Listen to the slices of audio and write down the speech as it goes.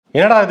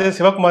என்னடா இது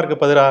சிவகுமாருக்கு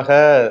பதிலாக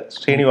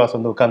ஸ்ரீனிவாஸ்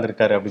வந்து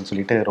உட்கார்ந்துருக்காரு அப்படின்னு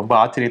சொல்லிட்டு ரொம்ப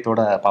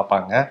ஆச்சரியத்தோட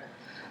பார்ப்பாங்க.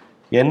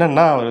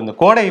 என்னன்னா அவர் இந்த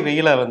கோடை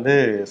வெயில வந்து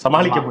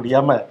சமாளிக்க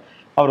முடியாம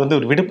அவர் வந்து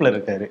ஒரு விடுப்புல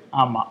இருக்காரு.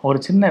 ஆமா, ஒரு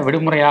சின்ன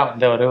விடுமுறையா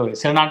வந்து ஒரு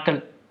சில நாட்கள்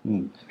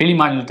வெளி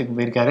மாநிலத்துக்கு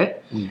போயிருக்காரு.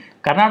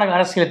 கர்நாடக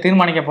அரசியலை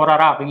தீர்மானிக்க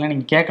போறாரா அப்படின்னு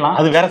நீங்க கேட்கலாம்.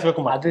 அது வேற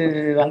சிவகுமார், அது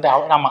வந்து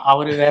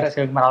அவரு வேற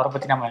சிவகுமார், அவரை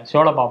பத்தி நம்ம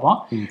ஷோல பார்ப்போம்.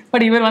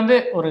 பட் இவர் வந்து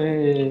ஒரு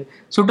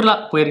சுற்றுலா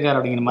போயிருக்காரு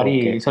அப்படிங்கிற மாதிரி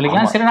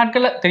சொல்லிக்கலாம். சில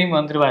நாட்கள்ல திரும்பி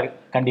வந்துருவாரு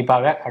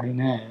கண்டிப்பாக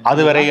அப்படின்னு.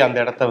 அதுவரை அந்த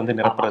இடத்த வந்து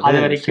நிரப்புறது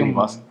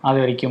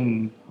அது வரைக்கும்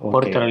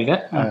பொறுத்தவரையில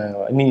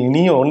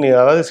நீயும் ஒன்னு,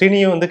 அதாவது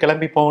சீனியும் வந்து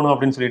கிளம்பி போகணும்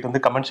அப்படின்னு சொல்லிட்டு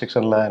வந்து கமெண்ட்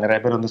செக்ஷன்ல நிறைய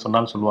பேர் வந்து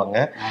சொன்னாலும் சொல்லுவாங்க.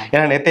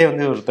 ஏன்னா நேத்தே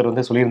வந்து ஒருத்தர்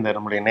வந்து சொல்லியிருந்தார்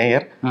நம்முடைய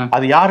நேயர்,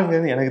 அது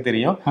யாருங்கிறது எனக்கு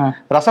தெரியும்.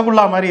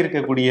 ரசகுல்லா மாதிரி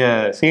இருக்கக்கூடிய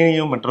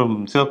சீனியும் மற்றும்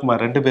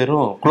சிவகுமார் 2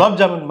 பேரும் குலாப்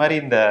ஜாமுன் மாதிரி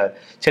இந்த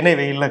சென்னை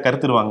வெயில்ல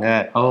கருத்துருவாங்க,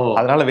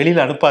 அதனால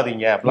வெளியில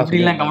அனுப்பாதீங்க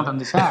அப்படிலாம் கமெண்ட்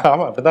வந்துச்சு.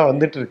 ஆமா, அப்படிதான்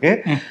வந்துட்டு இருக்கு.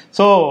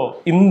 சோ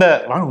இந்த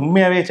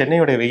உண்மையாவே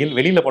சென்னையோட வெயில்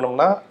வெளியில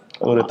போனோம்னா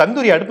ஒரு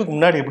தந்தூரி அடுப்புக்கு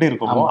முன்னாடி எப்படி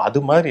இருக்குமோ அது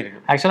மாதிரி இருக்கு.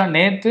 ஆக்சுவலா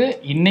நேத்து,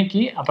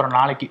 இன்னைக்கு, அப்புறம்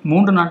நாளைக்கு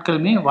 3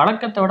 நாட்களுமே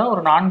வழக்கத்தை விட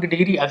ஒரு 4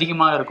 டிகிரி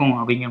அதிகமா இருக்கும்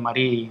அப்படிங்கிற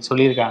மாதிரி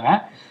சொல்லியிருக்காங்க.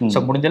 ஸோ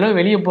முடிஞ்சளவு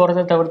வெளியே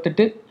போறதை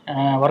தவிர்த்துட்டு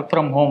ஒர்க்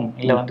ஃப்ரம் ஹோம்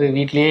இல்லை வந்து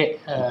வீட்லயே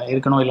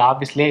இருக்கணும் இல்லை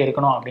ஆஃபீஸ்லயே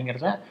இருக்கணும்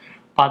அப்படிங்கிறத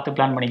பார்த்து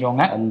பிளான்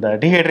பண்ணிக்கோங்க. அந்த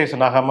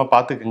டீஹைட்ரேஷன் ஆகாம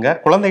பாத்துக்குங்க,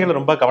 குழந்தைகளை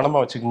ரொம்ப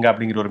கவனமா வச்சுக்கோங்க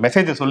அப்படிங்கிற ஒரு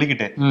மெசேஜை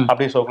சொல்லிக்கிட்டு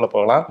அப்படியே ஷோக்குள்ள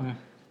போகலாம்.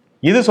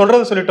 இது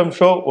சொல்றது சொல்லிட்டோம்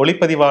ஷோ.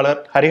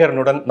 ஒளிப்பதிவாளர்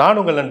ஹரிஹரனுடன்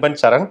நான் உங்கள்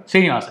நண்பன் சரண்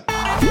ஸ்ரீனிவாசன்.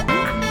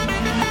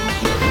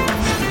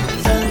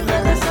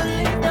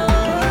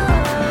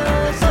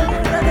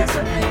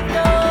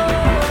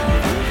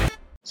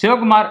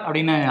 சிவகுமார்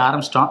அப்படின்னு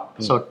ஆரம்பிச்சிட்டோம்.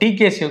 ஸோ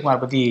டிகே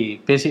சிவகுமார் பத்தி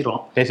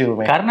பேசிடுவோம்.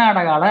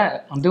 கர்நாடகாவில்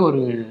வந்து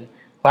ஒரு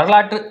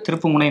வரலாற்று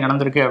திருப்பு முனை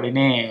நடந்திருக்கு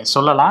அப்படின்னு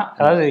சொல்லலாம்.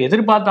 அதாவது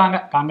எதிர்பார்த்தாங்க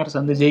காங்கிரஸ்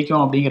வந்து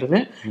ஜெயிக்கும் அப்படிங்கிறது,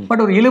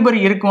 பட் ஒரு இழுபறி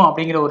இருக்கும்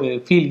அப்படிங்கிற ஒரு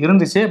ஃபீல்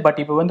இருந்துச்சு. பட்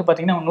இப்போ வந்து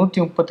பார்த்தீங்கன்னா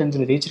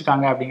 135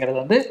 ஜெயிச்சிருக்காங்க அப்படிங்கிறது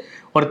வந்து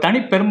ஒரு தனி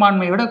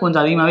பெரும்பான்மையை விட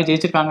கொஞ்சம் அதிகமாகவே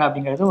ஜெயிச்சிருக்காங்க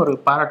அப்படிங்கிறது ஒரு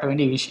பாராட்ட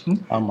வேண்டிய விஷயம்.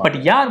 பட்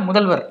யார்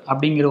முதல்வர்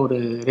அப்படிங்கிற ஒரு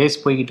ரேஸ்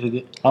போய்கிட்டு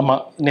இருக்கு. ஆமா,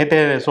 நேத்தே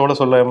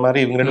சொல்ல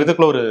மாதிரி இவங்க 2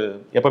 பேருக்குள்ள ஒரு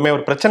எப்பவுமே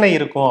ஒரு பிரச்சனை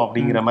இருக்கும்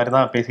அப்படிங்கிற மாதிரி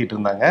தான் பேசிட்டு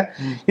இருந்தாங்க.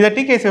 இதை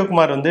டிகே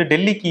சிவகுமார் வந்து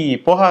டெல்லிக்கு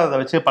போகாததை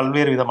வச்சு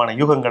பல்வேறு விதமான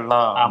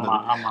யூகங்கள்லாம்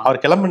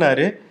அவர்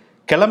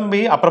கிளம்பி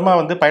அப்புறமா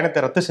வந்து பயணத்தை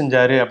ரத்து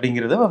செஞ்சாரு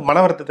அப்படிங்கிறது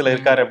மனவருத்தத்துல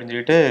இருக்காரு அப்படின்னு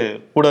சொல்லிட்டு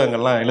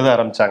ஊடகங்கள்லாம் எழுத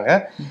ஆரம்பிச்சாங்க.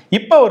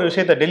 இப்ப ஒரு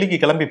விஷயத்த டெல்லிக்கு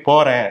கிளம்பி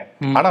போறேன்,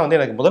 ஆனா வந்து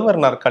எனக்கு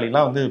முதல்வர்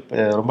நாற்காலிலாம் வந்து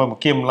ரொம்ப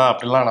முக்கியம்லாம்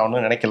அப்படிலாம் நான்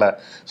ஒன்றும் நினைக்கல.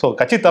 ஸோ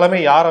கட்சி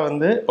தலைமை யாரை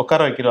வந்து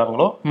உட்கார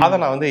வைக்கிறாங்களோ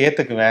அதை நான் வந்து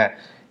ஏத்துக்குவேன்.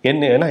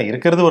 என்ன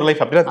இருக்கிறது ஒரு லைஃப்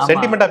அப்படின்னா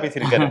சென்டிமெண்டா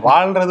பேசியிருக்காரு.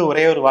 வாழ்றது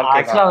ஒரே ஒரு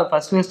வாழ்க்கை.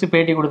 ஃபர்ஸ்ட்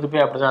பேட்டி கொடுத்து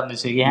போய் அப்படிதான்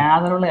இருந்துச்சு. என்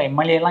ஆதரவுல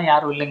எம்எல்ஏ எல்லாம்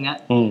யாரும் இல்லைங்க,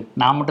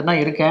 நான் மட்டும் தான்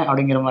இருக்கேன்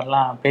அப்படிங்கிற மாதிரி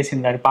எல்லாம்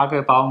பேசியிருந்தாரு.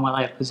 பார்க்கவே பாவமா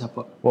தான் இருந்துச்சு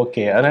அப்போ.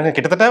 ஓகே, அதனால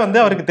கிட்டத்தட்ட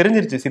வந்து அவருக்கு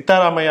தெரிஞ்சிருச்சு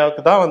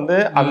சித்தாராமையாவுக்கு தான் வந்து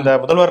அந்த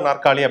முதல்வர்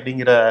நாற்காலி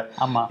அப்படிங்கிற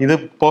இது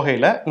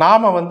போகையில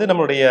நாம வந்து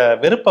நம்மளுடைய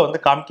வெறுப்பை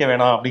வந்து காமிக்க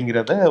வேணாம்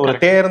அப்படிங்கறது ஒரு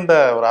தேர்ந்த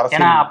ஒரு அரசு.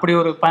 ஏன்னா அப்படி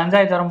ஒரு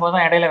பஞ்சாயத்து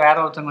வரும்போதுதான் இடையில வேற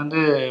ஒருத்தவங்க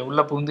வந்து உள்ள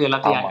புகுந்து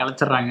எல்லாத்தையும்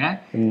கலைச்சிடுறாங்க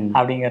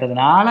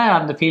அப்படிங்கிறதுனால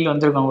அந்த ஃபீல்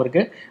வந்திருக்கும்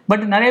அவருக்கு.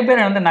 பட் நிறைய பேர்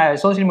வந்து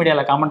சோசியல்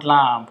மீடியாவில்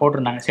கமெண்ட்லாம்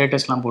போட்டிருந்தாங்க,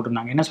 ஸ்டேட்டஸ்லாம்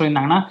போட்டிருந்தாங்க. என்ன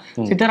சொல்லியிருந்தாங்கன்னா,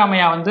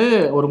 சித்தராமையா வந்து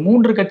ஒரு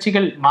 3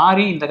 கட்சிகள்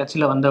மாறி இந்த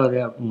கட்சியில வந்தவர்,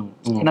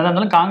 என்னதான்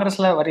இருந்தாலும்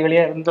காங்கிரஸ்ல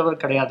வழியா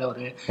இருந்தவர் கிடையாது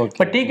அவரு.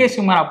 பட் டிகே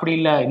சிவகுமார் அப்படி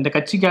இல்லை, இந்த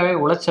கட்சிக்காகவே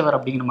உழைச்சவர்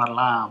அப்படிங்கிற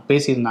மாதிரிலாம்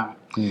பேசியிருந்தாங்க.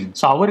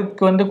 ஸோ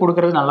அவருக்கு வந்து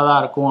கொடுக்கறது நல்லதா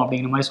இருக்கும்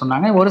அப்படிங்கிற மாதிரி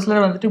சொன்னாங்க. ஒரு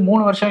சிலர் வந்துட்டு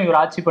 3 வருஷம் இவர்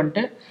ஆட்சி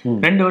பண்ணிட்டு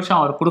 2 வருஷம்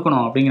அவர்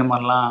கொடுக்கணும் அப்படிங்கிற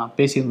மாதிரிலாம்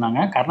பேசியிருந்தாங்க.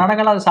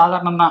 கர்நாடகாவில் அது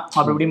சாதாரணம் தான்,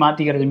 அப்படி இப்படி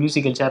மாத்திக்கிறது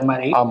மியூசிக்கல் சேர்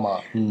மாதிரி.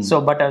 ஸோ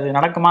பட் அது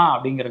நடக்குமா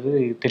அப்படிங்கிறது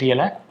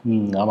தெரியல.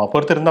 ஆமா,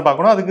 பொறுத்து இருந்தா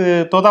பார்க்கணும். அதுக்கு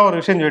தோதா ஒரு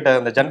விஷயம் சொல்லிட்டு,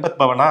 அந்த ஜன்பத்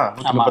பவனா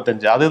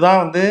 135 அதுதான்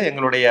வந்து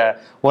எங்களுடைய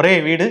ஒரே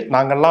வீடு,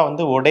 நாங்கள்லாம்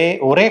வந்து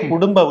ஒரே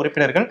குடும்ப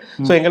உறுப்பினர்கள்,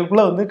 ஸோ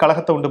எங்களுக்குள்ள வந்து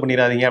கலகத்தை உண்டு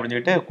பண்ணிடாதீங்க அப்படின்னு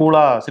சொல்லிட்டு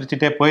கூலா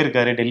சிரிச்சுட்டே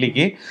போயிருக்காரு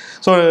டெல்லிக்கு.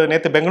 ஸோ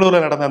நேற்று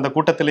பெங்களூர்ல நடந்த அந்த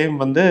கூட்டத்திலையும்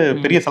வந்து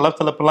பெரிய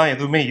சலசலப்பெல்லாம்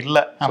எதுவுமே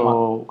இல்லை. ஸோ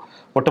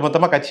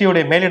ஒட்டுமொத்தமா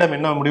கட்சியுடைய மேலிடம்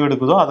என்ன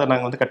முடிவெடுக்குதோ அதை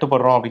நாங்கள் வந்து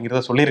கட்டுப்படுறோம்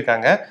அப்படிங்கிறத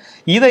சொல்லியிருக்காங்க.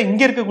 இதை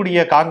இங்க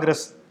இருக்கக்கூடிய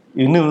காங்கிரஸ்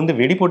இன்னும் வந்து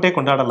வெடி போட்டே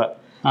கொண்டாடல.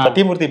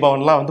 சத்தியமூர்த்தி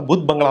பவன்லாம் வந்து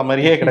பூத் பங்களா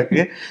மாதிரியே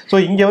கிடக்கு. ஸோ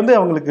இங்க வந்து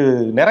அவங்களுக்கு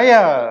நிறைய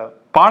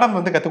பாடம்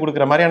வந்து கற்றுக்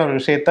கொடுக்குற மாதிரியான ஒரு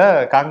விஷயத்த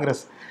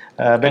காங்கிரஸ்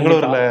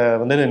பெங்களூர்ல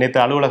வந்து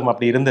நேற்று அலுவலகம்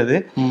அப்படி இருந்தது.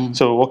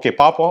 ஸோ ஓகே,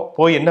 பார்ப்போம்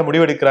போய் என்ன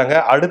முடிவெடுக்கிறாங்க.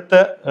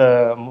 அடுத்த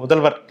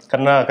முதல்வர்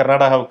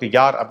கர்நாடகாவுக்கு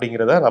யார்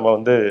அப்படிங்கிறத நம்ம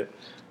வந்து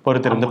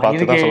பொறுத்திருந்து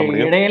பார்த்து தான் சொல்ல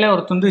முடியும். இடையில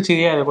ஒரு துண்டு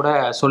செய்தியை அதை கூட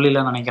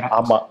சொல்லல நினைக்கிறேன்.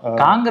 ஆமா,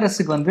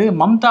 காங்கிரஸுக்கு வந்து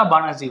மம்தா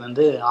பானர்ஜி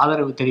வந்து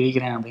ஆதரவு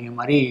தெரிவிக்கிறேன் அப்படிங்கிற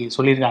மாதிரி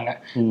சொல்லியிருக்காங்க.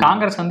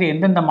 காங்கிரஸ் வந்து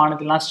எந்தெந்த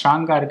மாநிலத்திலாம்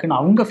ஸ்ட்ராங்கா இருக்குன்னு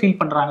அவங்க ஃபீல்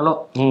பண்றாங்களோ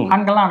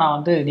அங்கெல்லாம் நான்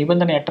வந்து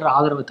நிபந்தனையற்ற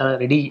ஆதரவு தர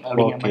ரெடி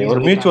அப்படிங்கிற மாதிரி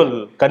ஒரு மியூச்சுவல்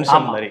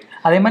கன்சர்ன் மாதிரி.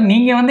 அதே மாதிரி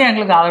நீங்க வந்து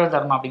எங்களுக்கு ஆதரவு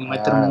தரணும் அப்படிங்கிற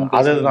மாதிரி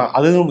திரும்ப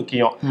அதுவும்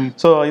முக்கியம்.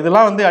 ஸோ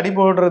இதெல்லாம் வந்து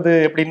அடிபடுறது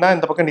எப்படின்னா,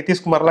 இந்த பக்கம்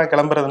நிதிஷ்குமார்லாம்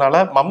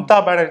கிளம்புறதுனால மம்தா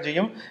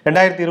பானர்ஜியும்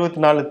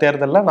 2024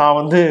 தேர்தலில் நான்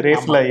வந்து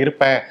ரேஸ்ல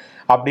இருப்பேன்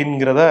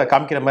அப்படிங்கிறத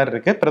காமிக்கிற மாதிரி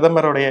இருக்கு.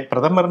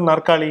 பிரதமர்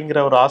நாற்காலிங்கிற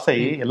ஒரு ஆசை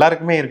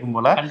எல்லாருக்குமே இருக்கும்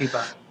போல.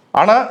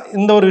 ஆனா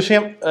இந்த ஒரு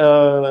விஷயம்,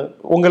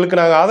 உங்களுக்கு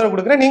நாங்கள் ஆதரவு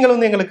கொடுக்குறேன், நீங்கள்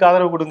வந்து எங்களுக்கு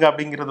ஆதரவு கொடுங்க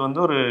அப்படிங்கிறது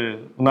வந்து ஒரு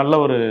நல்ல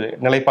ஒரு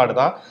நிலைப்பாடு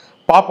தான்.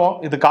 பாப்போம்.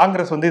 இது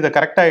காங்கிரஸ் வந்து இதை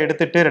கரெக்டா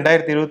எடுத்துட்டு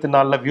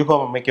 2024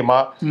 வியூகம் அமைக்குமா,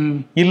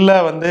 இல்ல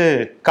வந்து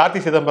கார்த்தி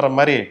சிதம்பரம்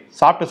மாதிரி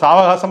சாப்பிட்டு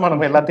சாவகாசமா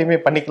நம்ம எல்லாத்தையுமே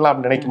பண்ணிக்கலாம்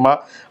அப்படின்னு நினைக்குமா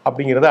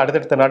அப்படிங்கறத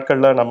அடுத்தடுத்த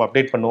நாட்கள்ல நம்ம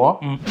அப்டேட் பண்ணுவோம்.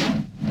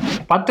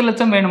 10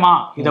 லட்சம் வேணுமா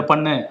இதை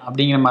பண்ணு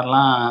அப்படிங்கிற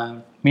மாதிரிலாம்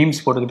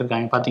மீம்ஸ் போட்டுக்கிட்டு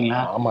இருக்காங்க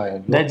பாத்தீங்களா?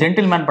 இந்த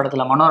ஜென்டில்மேன்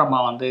படத்துல மனோரமா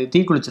வந்து தீ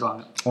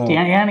குளிச்சிருவாங்க.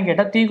 ஏன்னு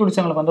கேட்டா தீ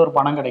குளிச்சவங்களுக்கு வந்து ஒரு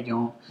பணம்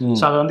கிடைக்கும்,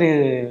 ஸோ அது வந்து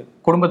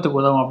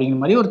குடும்பத்துக்கு உதவும்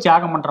அப்படிங்கிற மாதிரி ஒரு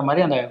தியாகம் பண்ற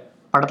மாதிரி அந்த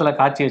படத்துல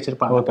காட்சி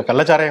வச்சிருப்பாங்க. இப்ப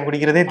கள்ளச்சாராயம்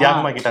குடிக்கிறதே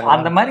தியாகமாக்கிட்டாங்க.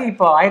 அந்த மாதிரி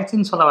இப்போ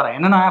ஆயிடுச்சுன்னு சொல்ல வரேன்.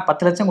 என்னன்னா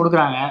 10 லட்சம்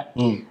கொடுக்குறாங்க,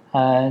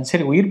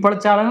 சரி உயிர்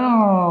பொழைச்சாலும்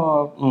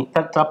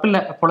தப்பு இல்லை,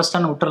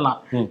 பொழைச்சிட்டான்னு விட்டுறலாம்,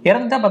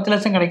 இறந்துட்டா 10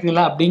 லட்சம்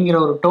கிடைக்குதுல்ல அப்படிங்கிற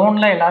ஒரு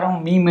டோன்ல எல்லாரும்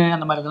மீமு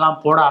அந்த மாதிரி இதெல்லாம்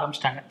போட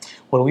ஆரம்பிச்சிட்டாங்க.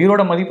 ஒரு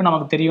உயிரோட மதிப்பு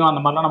நமக்கு தெரியும்,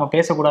 அந்த மாதிரிலாம் நம்ம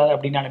பேசக்கூடாது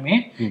அப்படின்னாலுமே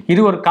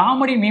இது ஒரு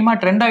காமெடி மீமா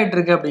ட்ரெண்ட் ஆகிட்டு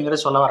இருக்கு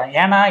அப்படிங்கிறத சொல்ல வரேன்.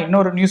 ஏன்னா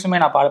இன்னொரு நியூஸுமே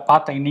நான்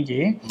பார்த்தேன் இன்னைக்கு.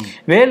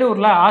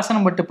 வேலூர்ல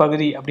ஆசனம்பட்டு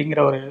பகுதி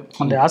அப்படிங்கிற ஒரு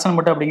அந்த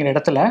ஆசனம்பட்டு அப்படிங்கிற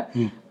இடத்துல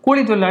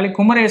கூலி தொழிலாளி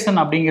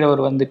குமரேசன்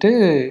அப்படிங்கிறவர் வந்துட்டு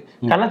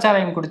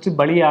கள்ளச்சாராயம் குடிச்சு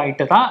பலி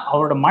ஆகிட்டதா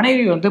அவரோட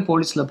மனைவி வந்து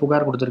போலீஸ்ல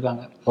புகார்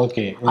கொடுத்துருக்காங்க.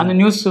 ஓகே, அந்த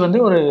நியூஸ்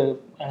வந்து ஒரு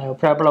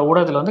பிரபல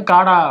ஊடகத்துல வந்து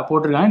காடா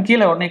போட்டிருக்காங்க.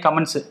 கீழே உடனே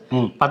கமெண்ட்ஸ்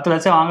 10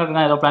 லட்சம் வாங்குறதுக்கு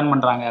தான் ஏதோ பிளான்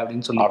பண்றாங்க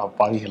அப்படின்னு சொல்லி.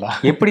 பாவிகளா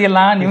எப்படி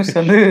எல்லாம் நியூஸ்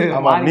வந்து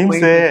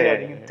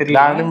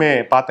நானுமே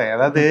பார்த்தேன்.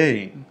 அதாவது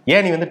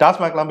ஏன் நீ வந்து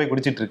டாஸ்மாக்லாம் போய்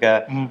குடிச்சிட்டு இருக்க,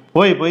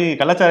 போய் போய்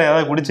கள்ளச்சாரம்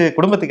ஏதாவது குடிச்சு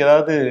குடும்பத்துக்கு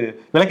ஏதாவது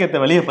விளக்கேற்ற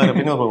வழியை பாரு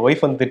அப்படின்னு ஒரு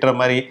ஒய்ஃப் வந்து திட்டுற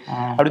மாதிரி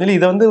அப்படின்னு சொல்லி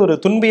இதை வந்து ஒரு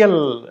துன்பியல்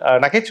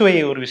நகைச்சுவை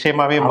ஒரு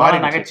விஷயமாவே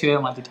மாறிடுச்சு.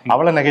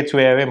 அவ்வளவு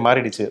நகைச்சுவையாவே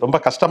மாறிடுச்சு. ரொம்ப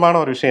கஷ்டமான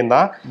ஒரு விஷயம்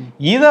தான்.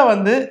 இதை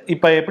வந்து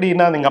இப்ப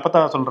எப்படின்னா நீங்க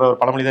அப்பதான் சொல்ற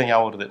ஒரு பழமொழி தான்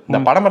ஞாபகம் வருது.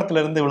 இந்த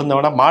படமரத்துல இருந்து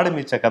விழுந்தவனா மாடு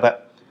மீச்ச கதை,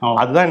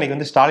 அதுதான் இன்னைக்கு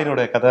வந்து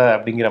ஸ்டாலினோட கதை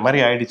அப்படிங்கிற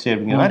மாதிரி ஆயிடுச்சு.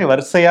 அப்படிங்கிற மாதிரி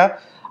வரிசையா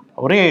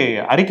ஒரே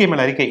அறிக்கை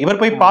மேல அறிக்கை. இவர்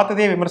போய்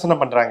பார்த்ததே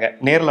விமர்சனம் பண்றாங்க.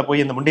 நேர்ல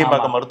போய் இந்த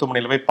முண்டியம்பாக்கம்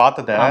மருத்துவமனையில போய்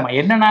பார்த்தத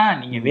என்னன்னா,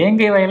 நீங்க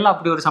வேங்கை வயல்ல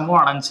அப்படி ஒரு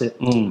சம்பவம் நடந்துச்சு.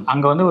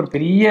 அங்க வந்து ஒரு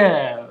பெரிய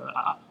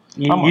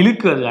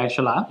இழுக்கு அது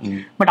ஆக்சுவலா.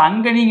 பட்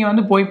அங்க நீங்க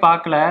வந்து போய்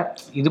பார்க்கல,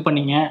 இது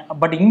பண்ணீங்க.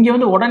 பட் இங்க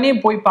வந்து உடனே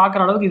போய்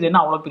பாக்குற அளவுக்கு இது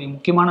என்ன அவ்வளவு பெரிய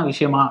முக்கியமான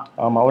விஷயமா?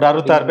 ஆமா, ஒரு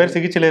 66 பேர்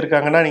சிகிச்சையில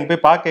இருக்காங்கன்னா நீங்க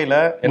போய் பார்க்கல,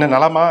 என்ன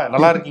நலமா,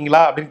 நல்லா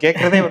இருக்கீங்களா அப்படின்னு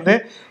கேட்கறதே வந்து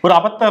ஒரு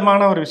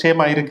அபத்தமான ஒரு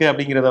விஷயமா இருக்கு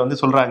அப்படிங்கிறத வந்து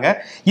சொல்றாங்க.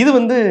 இது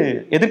வந்து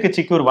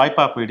எதிர்கட்சிக்கு ஒரு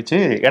வாய்ப்பா போயிடுச்சு.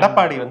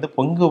 எடப்பாடி வந்து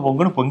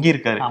பொங்குன்னு பொங்கி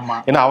இருக்காரு.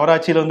 ஏன்னா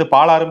அவராட்சியில வந்து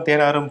பாலாரும்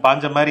தேனாரும்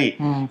பாஞ்ச மாதிரி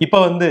இப்ப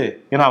வந்து,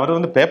 ஏன்னா அவர்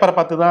வந்து பேப்பரை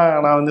பார்த்து தான்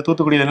நான் வந்து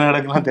தூத்துக்குடியில் என்ன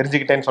நடக்கலாம்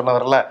தெரிஞ்சுக்கிட்டேன்னு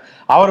சொன்னவர்ல,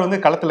 அவர்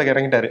வந்து களத்துல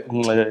இறங்கிட்டாரு.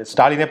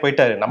 ஸ்டாலினே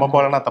போயிட்டாரு, நம்ம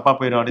போலன்னா தப்பா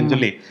போயிடும் அப்படின்னு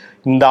சொல்லி.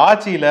 இந்த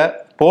ஆட்சியில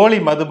போலி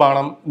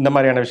மதுபானம் இந்த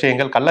மாதிரியான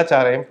விஷயங்கள்,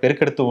 கள்ளச்சாராயம்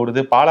பெருக்கெடுத்து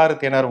ஓடுது, பாலாறு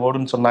தேனார்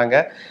ஓடுன்னு சொன்னாங்க.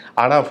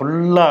 ஆனா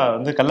ஃபுல்லா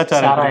வந்து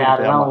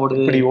கள்ளச்சாராயம்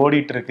இப்படி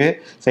ஓடிட்டு இருக்கு.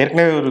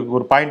 ஏற்கனவே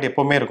ஒரு பாயிண்ட்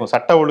எப்பவுமே இருக்கும்,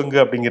 சட்ட ஒழுங்கு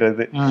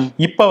அப்படிங்கிறது.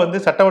 இப்ப வந்து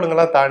சட்ட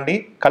ஒழுங்கெல்லாம் தாண்டி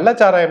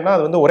கள்ளச்சாராயம்னா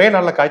அது வந்து ஒரே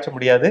நாள்ல காய்ச்ச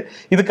முடியாது,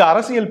 இதுக்கு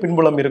அரசியல்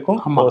பின்புலம் இருக்கும்.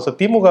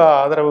 திமுக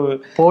ஆதரவு,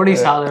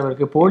 போலீஸ் ஆதரவு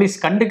இருக்கு,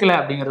 போலீஸ் கண்டுக்கல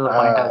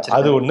அப்படிங்கிறது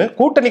அது ஒண்ணு.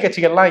 கூட்டணி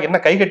கட்சிகள்லாம் என்ன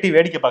கைகட்டி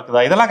வேடிக்கை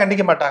பார்க்குதா, இதெல்லாம்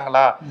கண்டிக்க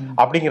மாட்டாங்களா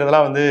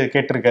அப்படிங்கறதெல்லாம் வந்து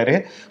கேட்டிருக்காரு.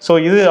 சோ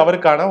இது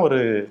அவருக்கான ஒரு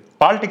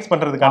பாலிடிக்ஸ்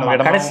பண்றதுக்கான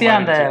இடம். கடைசியா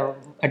அந்த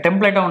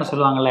டெம்ப்ளேட்டா ஒன்று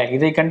சொல்லுவாங்கல்ல,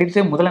 இதை கண்டித்து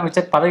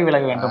முதலமைச்சர் பதவி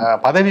விலக வேண்டும்,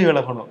 பதவி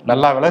விலகணும்,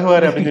 நல்லா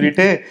விலகுவாரு அப்படின்னு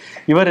சொல்லிட்டு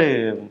இவரு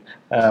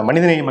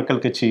மனிதநேய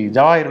மக்கள் கட்சி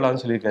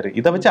ஜவாஹிர்லான்னு சொல்லியிருக்காரு.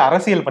 இதை வச்சு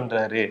அரசியல்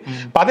பண்றாரு.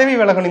 பதவி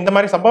விலகணும், இந்த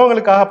மாதிரி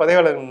சம்பவங்களுக்காக பதவி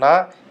விலகணும்னா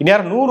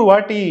இந்நேரம் 100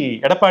 வாட்டி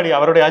எடப்பாடி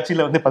அவருடைய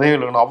ஆட்சியில வந்து பதவி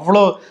விலகணும்.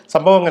 அவ்வளோ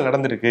சம்பவங்கள்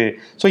நடந்திருக்கு.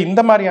 ஸோ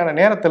இந்த மாதிரியான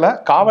நேரத்துல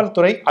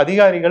காவல்துறை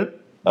அதிகாரிகள்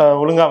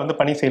ஒழுங்கா வந்து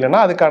பணி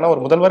செய்யலைன்னா அதுக்கான ஒரு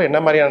முதல்வர் என்ன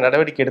மாதிரியான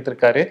நடவடிக்கை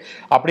எடுத்திருக்காரு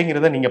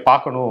அப்படிங்கிறத நீங்க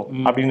பார்க்கணும்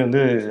அப்படின்னு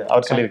வந்து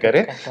அவர் சொல்லியிருக்காரு.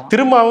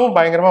 திரும்பவும்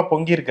பயங்கரமா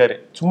பொங்கி இருக்காரு.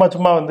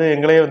 சும்மா வந்து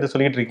எங்களே வந்து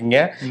சொல்லிட்டு இருக்கீங்க,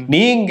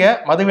 நீங்க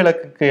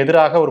மதுவிலக்குக்கு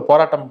எதிராக ஒரு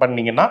போராட்டம்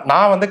பண்ணீங்கன்னா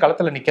நான் வந்து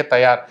களத்துல நிக்க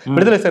தயார்,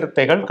 விடுதலை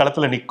சிறுத்தைகள்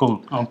களத்துல நிற்கும்,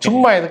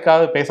 சும்மா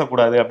எதுக்காக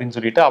பேசக்கூடாது அப்படின்னு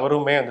சொல்லிட்டு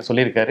அவருமே வந்து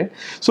சொல்லியிருக்காரு.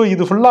 ஸோ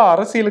இது ஃபுல்லா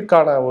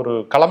அரசியலுக்கான ஒரு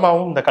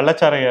களமாவும் இந்த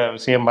கள்ளச்சாராய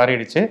விஷயம்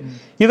மாறிடுச்சு.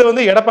 இதை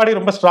வந்து எடப்பாடி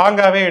ரொம்ப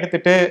ஸ்ட்ராங்காவே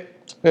எடுத்துட்டு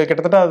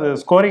கிட்டத்தட்ட அது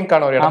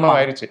ஸ்கோரிங்கான ஒரு இடமா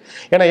ஆயிடுச்சு.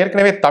 ஏன்னா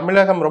ஏற்கனவே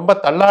தமிழகம் ரொம்ப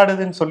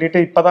தள்ளாடுதுன்னு சொல்லிட்டு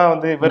இப்பதான்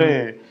வந்து இவரு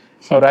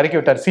அவர் அறிக்கை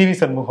விட்டார், சிவி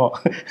சண்முகம்.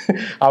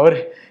 அவர்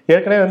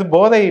ஏற்கனவே வந்து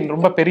போதை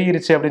ரொம்ப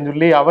பெருகிருச்சு அப்படின்னு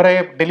சொல்லி அவரே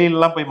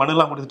டெல்லியிலாம் போய்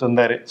மனுலாம் கொடுத்துட்டு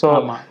வந்தாரு. ஸோ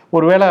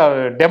ஒருவேளை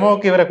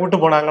டெமோக்கு இவரை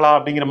கூட்டு போனாங்களா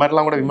அப்படிங்கிற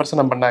மாதிரிலாம் கூட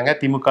விமர்சனம் பண்ணாங்க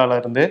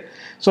திமுகல இருந்து.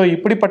 ஸோ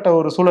இப்படிப்பட்ட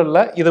ஒரு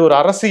சூழல்ல இது ஒரு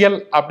அரசியல்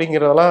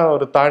அப்படிங்கிறதெல்லாம்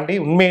ஒரு தாண்டி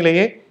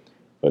உண்மையிலேயே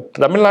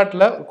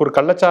தமிழ்நாட்டில் ஒரு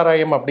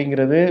கள்ளச்சாராயம்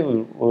அப்படிங்கிறது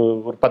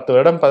ஒரு 10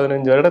 வருடம்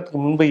 15 வருடத்துக்கு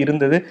முன்பு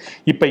இருந்தது,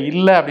 இப்போ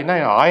இல்லை அப்படின்னா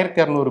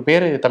 1200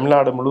 பேர்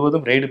தமிழ்நாடு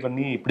முழுவதும் ரெய்டு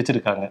பண்ணி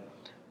பிடிச்சிருக்காங்க.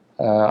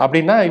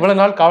 அப்படின்னா இவ்வளவு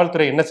நாள்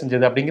காவல்துறை என்ன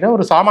செஞ்சது அப்படிங்கிற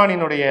ஒரு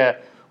சாமானியனுடைய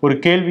ஒரு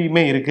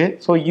கேள்வியுமே இருக்கு.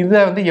 ஸோ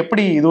இதை வந்து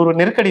எப்படி, இது ஒரு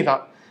நெருக்கடி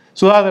தான்.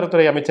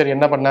 சுகாதாரத்துறை அமைச்சர்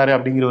என்ன பண்ணாரு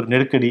அப்படிங்கிற ஒரு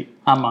நெருக்கடி.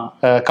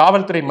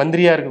 காவல்துறை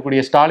மந்திரியா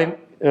இருக்கக்கூடிய ஸ்டாலின்,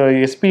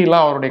 எஸ்பி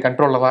எல்லாம் அவருடைய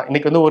கண்ட்ரோல்ல தான்.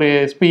 இன்னைக்கு வந்து ஒரு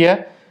எஸ்பியை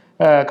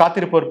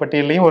காத்திருப்போர்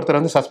பட்டியலையும் ஒருத்தர்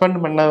வந்து சஸ்பெண்ட்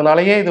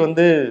பண்ணதுனாலயே இது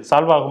வந்து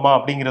சால்வ் ஆகுமா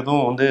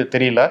அப்படிங்கிறதும் வந்து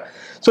தெரியல.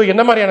 ஸோ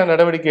என்ன மாதிரியான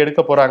நடவடிக்கை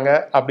எடுக்க போறாங்க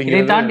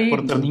அப்படிங்கிறத தாண்டி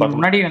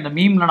முன்னாடி அந்த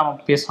மீம்ல நம்ம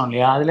பேசணும்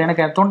இல்லையா, அதுல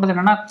எனக்கு தோன்றது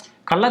என்னன்னா,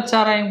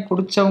 கள்ளச்சாராயம்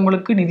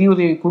குடிச்சவங்களுக்கு நிதி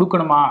உதவி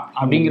கொடுக்கணுமா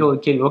அப்படிங்கிற ஒரு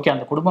கேள்வி. ஓகே,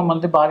 அந்த குடும்பம்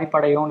வந்து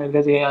பாதிப்படையும்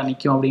நிர்கதியா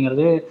நிற்கும்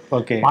அப்படிங்கிறது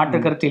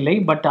மாற்று கருத்து இல்லை.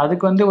 பட்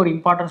அதுக்கு வந்து ஒரு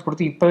இம்பார்ட்டன்ஸ்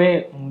கொடுத்து இப்பவே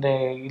இந்த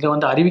இதை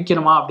வந்து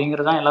அறிவிக்கணுமா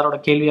அப்படிங்கிறதான் எல்லாரோட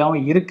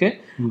கேள்வியாகவும் இருக்கு.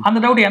 அந்த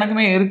டவுட்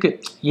எனக்குமே இருக்கு.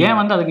 ஏன்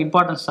வந்து அதுக்கு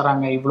இம்பார்ட்டன்ஸ்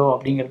தராங்க இவ்வளோ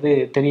அப்படிங்கிறது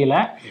தெரியல.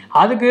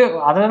 அதுக்கு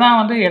அதை தான்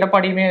வந்து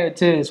எடப்பாடியுமே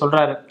வச்சு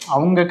சொல்றாரு,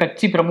 அவங்க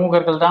கட்சி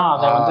பிரமுகர்கள் தான்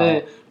அதை வந்து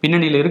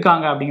பின்னணியில்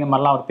இருக்காங்க அப்படிங்கிற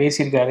மாதிரிலாம் அவர்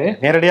பேசியிருக்காரு.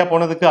 நேரடியா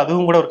போனதுக்கு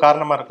அதுவும் கூட ஒரு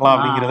காரணமா இருக்கலாம்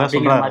அப்படிங்கிற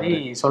மாதிரி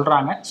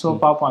சொல்றாங்க. ஸோ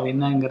பார்ப்போம் அது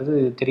என்னங்கிறது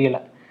தெரியல.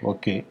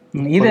 ஓகே,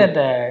 இது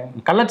அந்த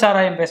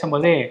கள்ளச்சாராயம்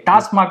பேசும்போதே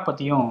டாஸ்மாக்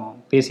பத்தியும்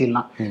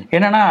பேசிடலாம்.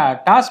 என்னன்னா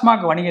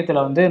டாஸ்மாக்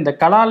வணிகத்துல வந்து இந்த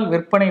கலால்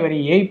விற்பனை வரி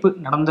ஏய்ப்பு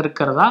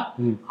நடந்திருக்கிறதா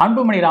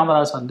அன்புமணி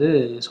ராமதாஸ் வந்து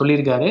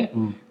சொல்லியிருக்காரு.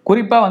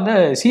 குறிப்பா வந்து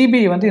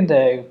சிபிஐ வந்து இந்த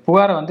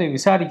புகாரை வந்து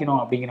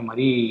விசாரிக்கணும் அப்படிங்கிற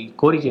மாதிரி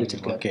கோரிக்கை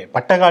வச்சிருக்காரு.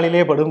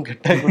 பட்டகாலிலே படும்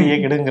கெட்டக்கூடிய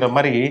கெடுங்கிற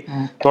மாதிரி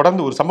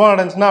தொடர்ந்து ஒரு சம்பவம்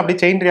நடந்துச்சுன்னா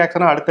அப்படியே செயின்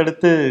ரியாக்ஷனா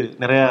அடுத்தடுத்து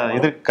நிறைய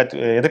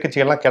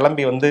எதிர்கட்சிகள்லாம்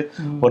கிளம்பி வந்து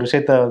ஒரு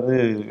விஷயத்த வந்து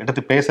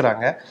எடுத்து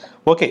பேசுறாங்க.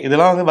 ஓகே,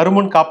 இதெல்லாம் வந்து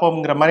வருமுன்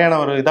காப்போம்ங்கிற மாதிரியான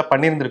ஒரு இதை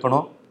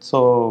பண்ணியிருந்திருக்கணும். ஸோ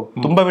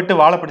தும்ப விட்டு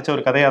வாழ பிடிச்ச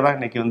ஒரு கதையாக தான்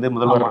இன்னைக்கு வந்து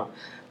முதல்வர்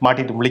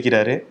மாட்டிட்டு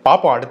முழிக்கிறாரு.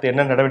 பார்ப்போம் அடுத்து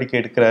என்ன நடவடிக்கை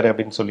எடுக்கிறாரு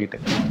அப்படின்னு சொல்லிட்டு.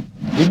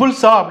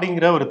 விபுல்சா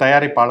அப்படிங்கிற ஒரு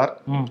தயாரிப்பாளர்,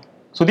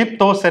 சுதீப்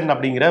தோசன்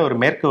அப்படிங்கிற ஒரு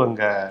மேற்கு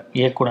வங்க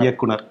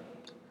இயக்குனர்.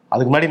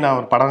 அதுக்கு முன்னாடி நான்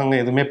ஒரு படம்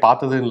எதுவுமே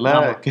பார்த்ததும் இல்லை,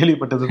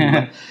 கேள்விப்பட்டதும்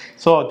இல்லை.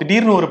 ஸோ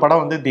திடீர்னு ஒரு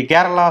படம் வந்து தி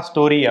கேரளா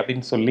ஸ்டோரி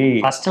அப்படின்னு சொல்லி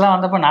ஃபர்ஸ்ட்லாம்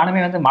வந்தப்போ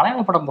நானுமே வந்து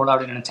மலையாள படம் போல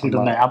அப்படின்னு நினச்சிக்கிட்டு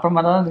இருந்தேன்.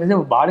 அப்புறமா தான் தெரிஞ்சு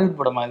ஒரு பாலிவுட்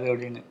படம் அது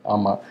அப்படின்னு.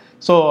 ஆமாம்.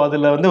 ஸோ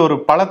அதில் வந்து ஒரு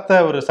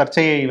பலத்த ஒரு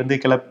சர்ச்சையை வந்து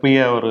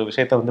கிளப்பிய ஒரு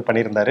விஷயத்த வந்து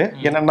பண்ணியிருந்தாரு.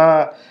 என்னன்னா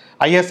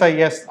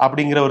ISIS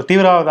அப்படிங்கிற ஒரு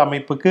தீவிரவாத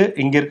அமைப்புக்கு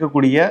இங்கே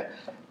இருக்கக்கூடிய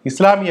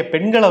இஸ்லாமிய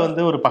பெண்களை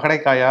வந்து ஒரு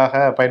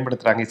பகடைக்காயாக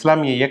பயன்படுத்துறாங்க.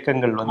 இஸ்லாமிய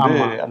இயக்கங்கள் வந்து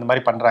அந்த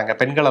மாதிரி பண்றாங்க.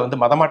 பெண்களை வந்து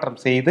மதமாற்றம்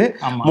செய்து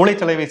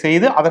மூளைச்சலவை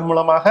செய்து அதன்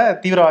மூலமாக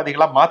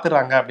தீவிரவாதிகளா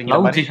மாத்துறாங்க அப்படிங்கிற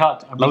மாதிரி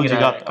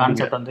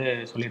கான்செப்ட் வந்து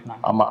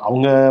சொல்லியிருந்தாங்க. ஆமா,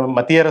 அவங்க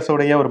மத்திய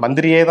அரசுடைய ஒரு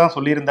மந்திரியே தான்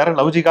சொல்லியிருந்தாரு.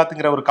 லவ்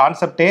ஜிகாத்ங்கிற ஒரு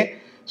கான்செப்டே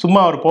சும்மா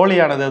ஒரு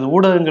போலியானது, அது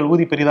ஊடகங்கள்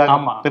ஊதி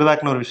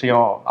பெரிதாக்குன ஒரு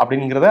விஷயம்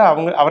அப்படிங்கிறத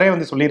அவரே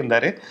வந்து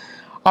சொல்லியிருந்தாரு.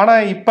 ஆனா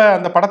இப்ப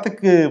அந்த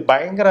படத்துக்கு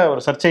பயங்கர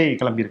ஒரு சர்ச்சை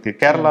கிளம்பியிருக்கு.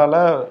 கேரளால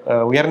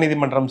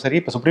உயர்நீதிமன்றம் சரி,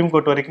 இப்ப சுப்ரீம்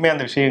கோர்ட் வரைக்குமே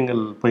அந்த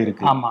விஷயங்கள்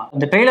போயிருக்கு. ஆமா,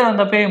 இந்த ட்ரெய்லர்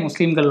வந்தப்பே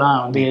முஸ்லீம்கள்லாம்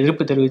வந்து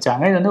எதிர்ப்பு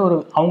தெரிவிச்சாங்க. இது வந்து ஒரு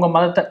அவங்க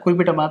மதத்தை,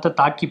 குறிப்பிட்ட மதத்தை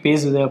தாக்கி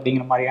பேசுது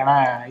அப்படிங்கிற மாதிரியான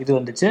இது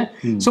வந்துச்சு.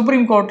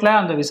 சுப்ரீம் கோர்ட்ல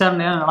அந்த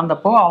விசாரணை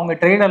நடந்தப்போ அவங்க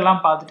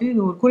ட்ரெய்லர்லாம் பார்த்துட்டு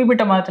இது ஒரு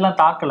குறிப்பிட்ட மதத்தெல்லாம்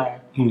தாக்கல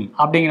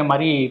அப்படிங்கிற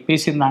மாதிரி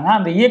பேசியிருந்தாங்க.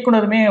 அந்த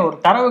இயக்குனருமே ஒரு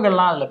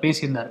தரவுகள்லாம் அதுல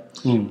பேசியிருந்தாரு.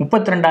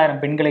 32,000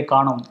 பெண்களை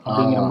காணும்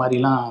அப்படிங்கிற மாதிரி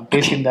எல்லாம்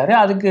பேசியிருந்தாரு.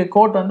 அதுக்கு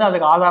கோர்ட் வந்து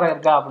அதுக்கு ஆதாரம்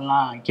இருக்கா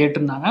அப்படின்லாம்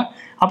கேட்டிருந்தாங்க.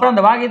 அப்புறம்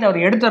அந்த வாக்கியத்தை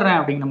அவர் எடுத்துடுறேன்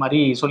அப்படிங்கிற மாதிரி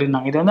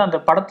சொல்லியிருந்தாங்க. இது வந்து அந்த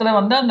படத்துல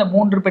வந்து அந்த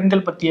 3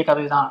 பெண்கள் பற்றிய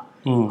கதை தான்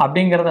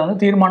அப்படிங்கறத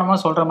வந்து தீர்மானமா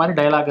சொல்ற மாதிரி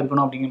டயலாக்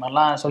இருக்கணும் அப்படிங்கிற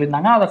மாதிரிலாம்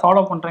சொல்லியிருந்தாங்க. அதை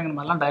ஃபாலோ பண்றேங்கிற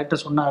மாதிரிலாம்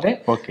டைரக்டர் சொன்னாரு.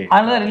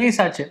 அதனால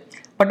ரிலீஸ் ஆச்சு.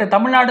 பட்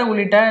தமிழ்நாடு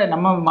உள்ளிட்ட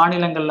நம்ம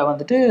மாநிலங்கள்ல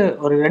வந்துட்டு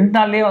ஒரு 2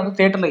 நாள்லயே வந்து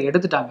தியேட்டர்ல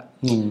எடுத்துட்டாங்க.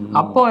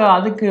 அப்போ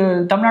அதுக்கு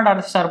தமிழ்நாடு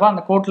அரசு சார்பா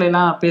அந்த கோர்ட்ல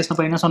எல்லாம்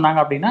பேசினப்ப என்ன சொன்னாங்க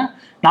அப்படின்னா,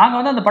 நாங்க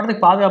வந்து அந்த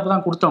படத்துக்கு பாதுகாப்பு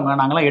தான் கொடுத்தோங்க,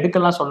 நாங்களாம்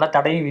எடுக்கலாம் சொல்ல,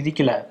 தடையும்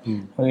விதிக்கல.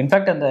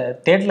 இன்ஃபேக்ட் அந்த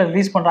தியேட்டர்ல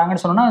ரிலீஸ்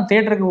பண்றாங்கன்னு சொன்னா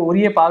தியேட்டருக்கு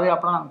உரிய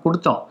பாதுகாப்புலாம் நாங்கள்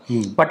கொடுத்தோம்.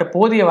 பட்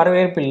போதிய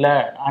வரவேற்பு இல்லை.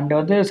 அண்ட்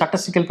வந்து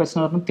சட்ட சிக்கல்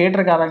பிரச்சனை வந்து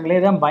தியேட்டருக்காரங்களே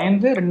தான்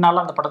பயந்து 2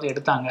 நாள் அந்த படத்தை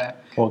எடுத்தாங்க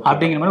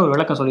அப்படிங்கிற மாதிரி ஒரு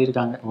விளக்கம்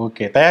சொல்லியிருக்காங்க.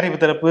 ஓகே,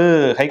 தயாரிப்பு தரப்பு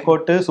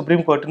ஹைகோர்ட்டு,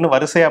 சுப்ரீம் கோர்ட்டுன்னு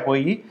வரிசையா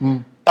போய்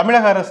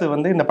தமிழக அரசு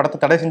வந்து இந்த படத்தை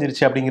தடை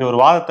செஞ்சிருச்சு அப்படிங்கிற ஒரு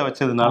வாதத்தை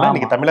வச்சதுனால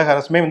இன்னைக்கு தமிழக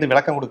அரசுமே வந்து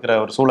விளக்கம் கொடுக்குற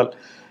ஒரு சூழல்.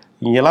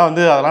 இங்கெல்லாம்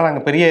வந்து அதெல்லாம்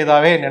நாங்கள் பெரிய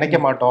இதாவே நினைக்க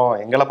மாட்டோம்,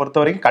 எங்களை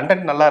பொறுத்த வரைக்கும்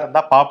கண்டென்ட் நல்லா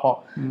இருந்தா பார்ப்போம்,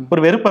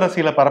 ஒரு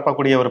வெறுப்பரசியலை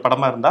பரப்பக்கூடிய ஒரு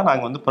படமா இருந்தா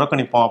நாங்க வந்து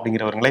புறக்கணிப்போம்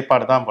அப்படிங்கிற ஒரு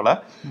நிலைப்பாடு தான் போல.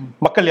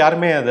 மக்கள்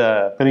யாருமே அதை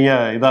பெரிய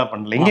இதா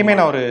பண்ணல. எங்கேயுமே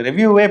நான் ஒரு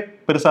ரிவ்யூவே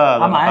பெருசா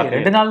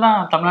 2 நாள் தான்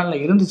தமிழ்நாட்டுல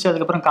இருந்துச்சு,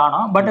 அதுக்கப்புறம்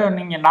காணோம். பட்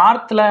நீங்க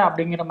நார்த்ல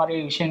அப்படிங்கிற மாதிரி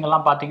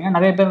விஷயங்கள்லாம் பாத்தீங்கன்னா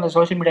நிறைய பேர் இந்த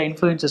சோசியல் மீடியா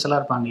இன்ஃபுளுசர்ஸ்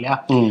எல்லாம் இருப்பாங்க இல்லையா,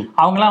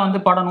 அவங்கலாம் வந்து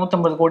படம்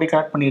 150 கோடி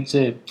கலெக்ட்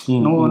பண்ணிருச்சு,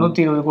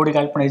 120 கோடி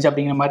கலெக்ட் பண்ணிருச்சு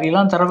அப்படிங்கிற மாதிரி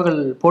எல்லாம் தரவுகள்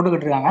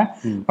போட்டுக்கிட்டு இருக்காங்க.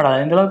 பட்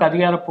அது எந்த அளவுக்கு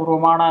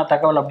அதிகாரப்பூர்வமான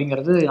தகவல்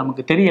அப்படிங்கிறது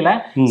நமக்கு தெரியல.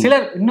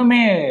 சிலர்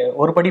இன்னுமே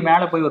ஒரு படி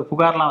மேல போய் ஒரு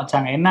புகார்லாம்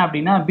வச்சாங்க. என்ன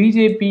அப்படின்னா,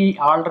 பிஜேபி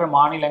ஆள்ற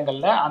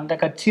மாநிலங்கள்ல அந்த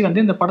கட்சி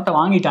வந்து இந்த படத்தை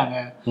வாங்கிட்டாங்க,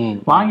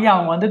 வாங்கி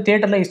அவங்க வந்து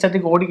தியேட்டர்ல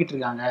இஷ்டத்துக்கு ஓடிக்கிட்டு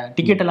இருக்காங்க,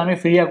 டிக்கெட் எல்லாமே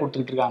ஃப்ரீயா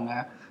கொடுத்துக்கிட்டு இருக்காங்க,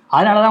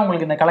 அதனாலதான்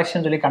உங்களுக்கு இந்த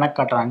கலெக்ஷன் சொல்லி கணக்கு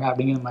காட்டுறாங்க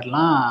அப்படிங்கிற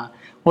மாதிரிலாம்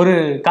ஒரு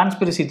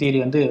கான்ஸ்பிரசி தியரி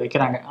வந்து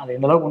வைக்கிறாங்க. அது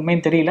எந்த அளவுக்கு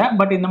உண்மைன்னு தெரியல.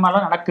 பட் இந்த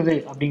மாதிரிலாம் நடக்குது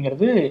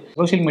அப்படிங்கிறது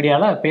சோசியல்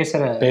மீடியால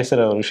பேசுற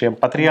ஒரு விஷயம்.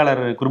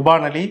 பத்திரிகையாளர்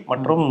குர்பான் அலி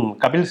மற்றும்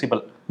கபில்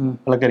சிபல்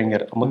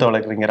வழக்கறிஞர், மூத்த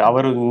வழக்கறிஞர்,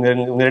 அவர்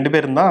இவங்க 2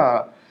 பேரும் தான்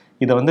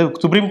இதை வந்து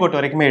சுப்ரீம் கோர்ட்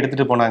வரைக்குமே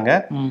எடுத்துட்டு போனாங்க.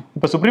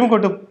 இப்ப சுப்ரீம்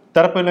கோர்ட்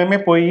தரப்புலையுமே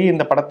போய்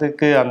இந்த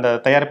படத்துக்கு அந்த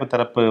தயாரிப்பு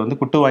தரப்பு வந்து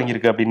குட்டு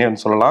வாங்கியிருக்கு அப்படின்னே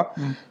வந்து சொல்லலாம்.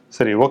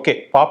 சரி, ஓகே,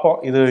 பார்ப்போம்.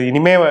 இது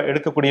இனிமே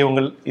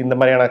எடுக்கக்கூடியவங்க இந்த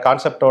மாதிரியான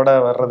கான்செப்டோட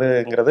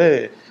வர்றதுங்கிறது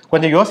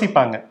கொஞ்சம்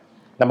யோசிப்பாங்க.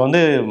 நம்ம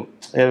வந்து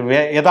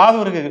ஏதாவது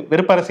ஒரு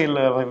வெறுப்பரசியல்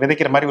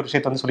விதைக்கிற மாதிரி ஒரு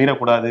விஷயத்த வந்து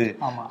சொல்லிடக்கூடாது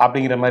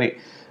அப்படிங்கிற மாதிரி.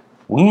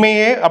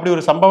 உண்மையே அப்படி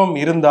ஒரு சம்பவம்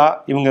இருந்தா,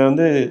 இவங்க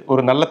வந்து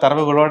ஒரு நல்ல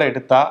தரவுகளோட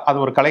எடுத்தா, அது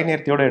ஒரு கலை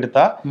நேர்த்தியோட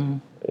எடுத்தா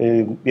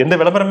எந்த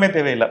விளம்பரமே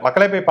தேவையில்லை,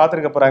 மக்களே போய்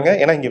பார்த்துருக்க போறாங்க.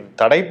 ஏன்னா இங்க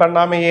தடை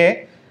பண்ணாமையே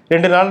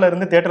 2 நாள்ல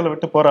இருந்து தியேட்டர்ல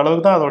விட்டு போற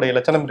அளவுக்கு தான் அதோடைய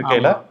லட்சணம்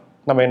இருக்கையில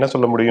நம்ம என்ன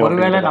சொல்ல முடியும்?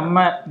 ஒருவேளை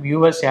நம்ம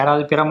வியூவர்ஸ்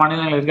யாராவது பிற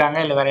மாநிலங்கள் இருக்காங்க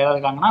இல்ல வேற யாராவது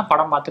இருக்காங்கன்னா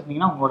படம்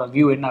பார்த்துட்டீங்கன்னா உங்களோட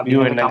வியூ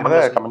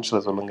என்ன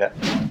கமெண்ட்ஸ்ல சொல்லுங்க.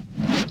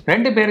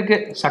 2 பேருக்கு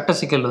சட்ட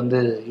சிக்கல்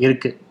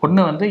இருக்கு.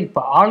 ஒண்ணு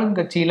இப்ப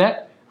ஆளுங்கட்சியில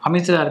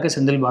அமைச்சரா இருக்கு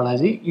செந்தில்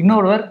பாலாஜி,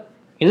 இன்னொருவர்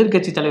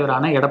எதிர்கட்சி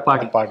தலைவரான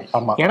எடப்பாடி.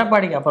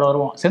 எடப்பாடிக்கு அப்புறம்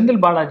வருவோம். செந்தில்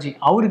பாலாஜி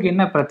அவருக்கு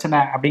என்ன பிரச்சனை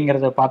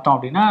அப்படிங்கறத பார்த்தோம்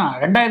அப்படின்னா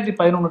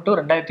 2011 to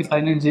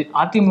 2015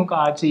 அதிமுக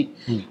ஆட்சி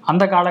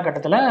அந்த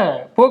காலகட்டத்துல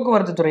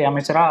போக்குவரத்து துறை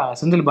அமைச்சரா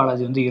செந்தில்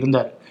பாலாஜி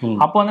இருந்தாரு.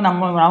 அப்போ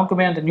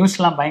நமக்குமே அந்த நியூஸ்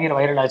எல்லாம் பயங்கர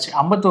வைரல் ஆச்சு.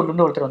 அம்பத்தூர்ல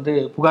இருந்து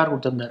ஒருத்தர் புகார்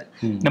கொடுத்திருந்தாரு.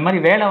 இந்த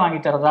மாதிரி வேலை வாங்கி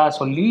தரதா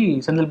சொல்லி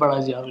செந்தில்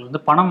பாலாஜி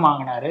அவர்கள் பணம்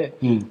வாங்கினாரு,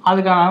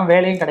 அதுக்கான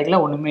வேலையும்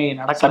கிடைக்கல, ஒண்ணுமே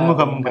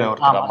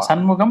நடக்கல.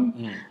 சண்முகம்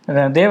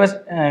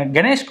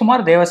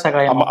கணேஷ்குமார்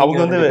தேவசகாயம்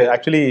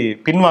அவங்க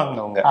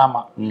பின்வாங்கினவங்க. ஆமா.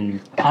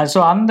 சோ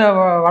அந்த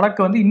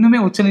வழக்கு இன்னுமே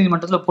உச்ச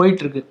நீதிமன்றத்துல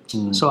போயிட்டு இருக்கு.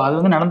 சோ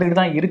அது நடந்துகிட்டு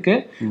தான் இருக்கு.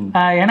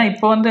 ஏன்னா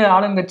இப்ப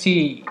ஆளுங்கட்சி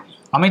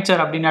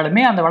அமைச்சர்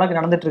அப்படின்னாலுமே அந்த வழக்கு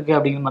நடந்துட்டு இருக்கு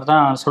அப்படிங்கிற மாதிரி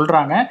தான்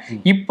சொல்றாங்க.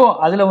 இப்போ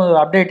அதுல ஒரு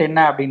அப்டேட் என்ன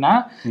அப்படின்னா,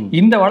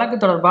 இந்த வழக்கு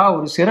தொடர்பா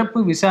ஒரு சிறப்பு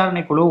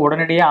விசாரணை குழு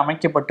உடனடியாக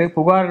அமைக்கப்பட்டு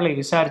புகார்களை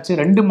விசாரிச்சு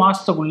 2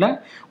 மாசத்துக்குள்ள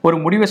ஒரு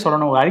முடிவை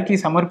சொல்லணும், ஒரு அறிக்கை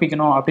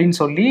சமர்ப்பிக்கணும் அப்படின்னு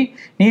சொல்லி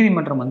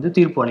நீதிமன்றம்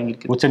தீர்ப்பு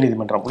வழங்கியிருக்கு. உச்ச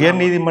நீதிமன்றம்.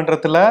 உயர்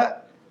நீதிமன்றத்துல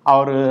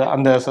அவரு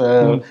அந்த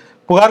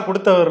புகார்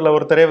கொடுத்தவர்ல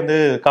ஒருத்தரே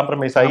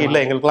காம்ப்ரமைஸ் ஆகி இல்ல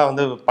எங்களுக்குலாம்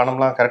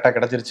பணம்லாம் கரெக்டா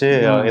கிடைச்சிருச்சு,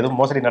 எதுவும்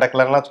மோசடி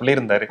நடக்கலன்னா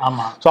சொல்லியிருந்தாரு.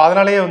 சோ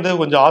அதனாலேயே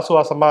கொஞ்சம்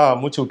ஆசுவாசமா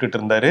மூச்சு விட்டுட்டு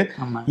இருந்தாரு.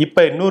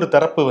 இப்ப இன்னொரு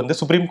தரப்பு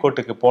சுப்ரீம்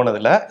கோர்ட்டுக்கு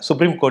போனதுல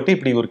சுப்ரீம் கோர்ட்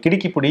இப்படி ஒரு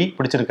கிடுக்கி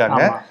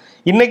பிடிச்சிருக்காங்க.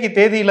 இன்னைக்கு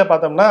தேதியில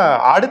பார்த்தோம்னா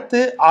அடுத்து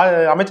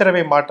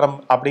அமைச்சரவை மாற்றம்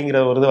அப்படிங்கிற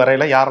ஒரு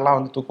வரையில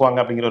யாரெல்லாம் தூக்குவாங்க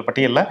அப்படிங்கிற ஒரு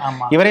பட்டியல்ல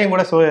இவரையும்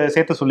கூட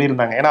சேர்த்து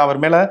சொல்லியிருந்தாங்க. ஏன்னா அவர்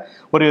மேல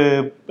ஒரு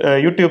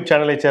யூடியூப்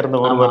சேனலை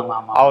சேர்ந்த ஒருவர்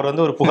அவர்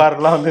ஒரு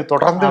புகார்லாம்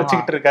தொடர்ந்து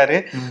வச்சுக்கிட்டு இருக்காரு.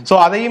 சோ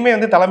அதையுமே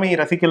தலைமை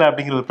ரசிக்கல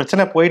அப்படிங்கிற ஒரு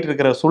பிரச்சனை போயிட்டு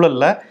இருக்கிற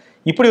சூழல்ல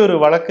இப்படி ஒரு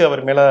வழக்கு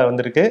அவர் மேல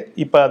வந்திருக்கு.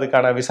 இப்ப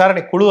அதுக்கான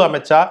விசாரணை குழு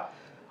அமைச்சா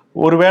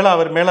ஒருவேளை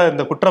அவர் மேல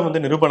இந்த குற்றம்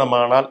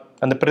நிரூபணமானால்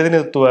அந்த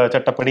பிரதிநிதித்துவ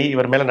சட்டப்படி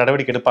இவர் மேல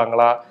நடவடிக்கை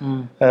எடுப்பாங்களா,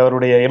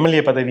 அவருடைய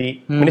எம்எல்ஏ பதவி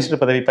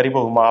மினிஸ்டர் பதவி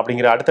பறிபோகுமா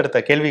அப்படிங்கிற அடுத்தடுத்த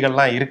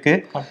கேள்விகள்லாம் இருக்கு.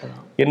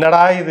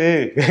 என்னடா இது,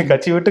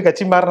 கட்சி விட்டு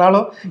கட்சி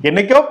மாறினாலும்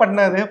என்னைக்கோ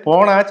பண்ணது,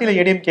 போன ஆட்சியில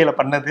ஏடிஎம்கேல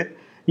பண்ணது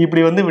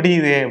இப்படி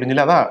விடியுது அப்படின்னு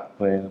சொல்லி அதான்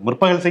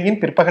முற்பகல்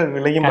செய்யும் பிற்பகல்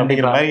விளையும்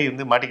அப்படிங்கிற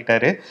மாதிரி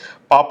மாட்டிக்கிட்டாரு.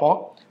 பார்ப்போம்.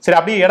 சரி,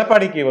 அப்படியே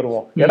எடப்பாடிக்கு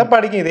வருவோம்.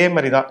 எடப்பாடிக்கு இதே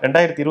மாதிரிதான்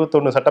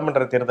 2021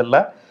 சட்டமன்ற தேர்தல்ல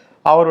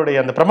அவருடைய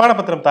அந்த பிரமாண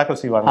பத்திரம் தாக்கல்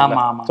செய்வாங்க.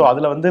 சோ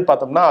அதுல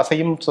பார்த்தோம்னா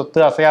அசையும் சொத்து,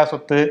 அசையா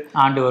சொத்து,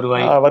 ஆண்டு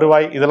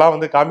வருவாய் இதெல்லாம்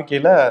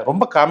காமிக்கையில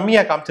ரொம்ப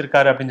கம்மியா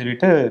காமிச்சிருக்காரு அப்படின்னு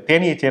சொல்லிட்டு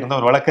தேனியை சேர்ந்த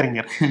ஒரு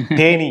வழக்கறிஞர்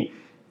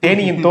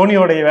தேனியின்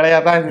தோனியோடைய வேலையா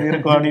தான் இது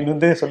இருக்கும்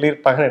அப்படின்னு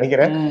சொல்லியிருப்பாங்கன்னு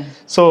நினைக்கிறேன்.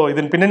 சோ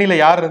இதன் பின்னணியில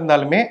யார்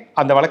இருந்தாலுமே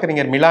அந்த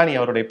வழக்கறிஞர் மிலானி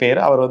அவருடைய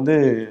பேர். அவர்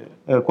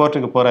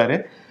கோர்ட்டுக்கு போறாரு.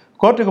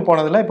 கோர்ட்டுக்கு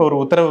போனதுல இப்ப ஒரு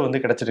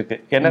உத்தரவு கிடைச்சிருக்கு.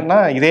 என்னன்னா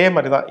இதே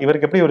மாதிரிதான்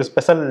இவருக்கு எப்படி ஒரு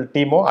ஸ்பெஷல்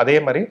டீமோ அதே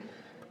மாதிரி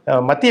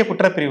மத்திய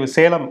குற்றப்பிரிவு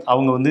சேலம்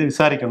அவங்க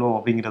விசாரிக்கணும்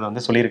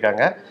அப்படிங்கிறத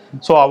சொல்லியிருக்காங்க.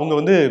 ஸோ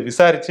அவங்க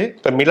விசாரிச்சு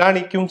இப்போ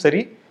மிலானிக்கும்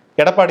சரி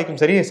எடப்பாடிக்கும்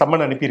சரி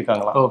சம்மன்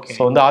அனுப்பியிருக்காங்களாம்.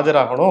 ஸோ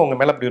ஆஜராகணும், உங்க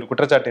மேல இப்படி ஒரு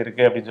குற்றச்சாட்டு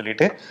இருக்கு அப்படின்னு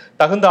சொல்லிட்டு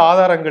தகுந்த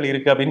ஆதாரங்கள்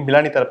இருக்கு அப்படின்னு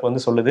மிலானி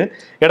தரப்பு சொல்லுது.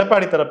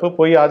 எடப்பாடி தரப்பு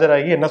போய்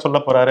ஆஜராகி என்ன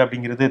சொல்ல போறாரு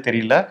அப்படிங்கிறது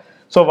தெரியல.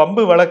 ஸோ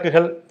வம்பு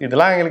வழக்குகள்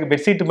இதெல்லாம் எங்களுக்கு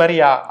பெட்ஷீட்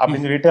மாதிரியா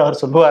அப்படின்னு சொல்லிட்டு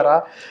அவர் சொல்லுவாரா?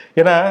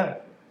 ஏன்னா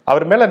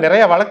அவர் மேல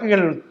நிறைய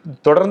வழக்குகள்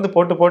தொடர்ந்து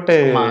போட்டு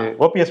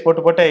ஓபிஎஸ்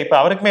போட்டு இப்ப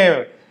அவருக்குமே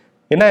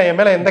என்ன என்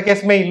மேல எந்த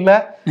கேஸுமே இல்ல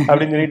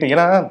அப்படின்னு சொல்லிட்டு,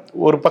 ஏன்னா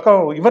ஒரு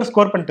பக்கம் இவர்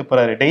ஸ்கோர் பண்ணிட்டு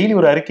போறாரு. டெய்லி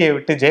ஒரு அறிக்கையை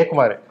விட்டு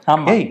ஜெயக்குமார்,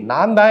 ஏய்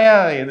நான் தாயா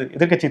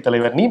எதிர்கட்சி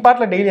தலைவர், நீ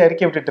பாட்டுல டெய்லி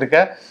அறிக்கை விட்டுட்டு இருக்க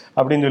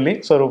அப்படின்னு சொல்லி.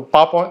 ஸோ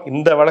பார்ப்போம்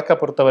இந்த வழக்கை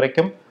பொறுத்த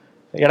வரைக்கும்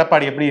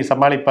எடப்பாடி எப்படி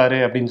சமாளிப்பாரு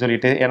அப்படின்னு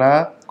சொல்லிட்டு. ஏன்னா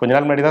கொஞ்ச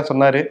நாள் முன்னாடி தான்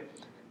சொன்னாரு,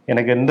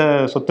 எனக்கு எந்த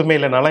சொத்துமே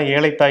இல்லைனாலும்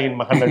ஏழை தாயின்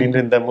மகன்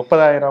அப்படின்னு இந்த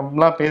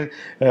 30,000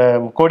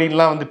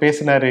 கோடிலாம்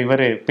பேசினாரு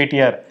இவரு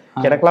பிடிஆர்.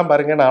 எனக்கெல்லாம்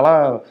பாருங்க,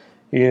 நான்லாம்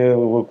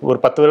ஒரு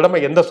 10 வருடமா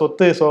எந்த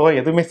சொத்து சோகம்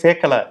எதுவுமே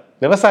சேர்க்கல,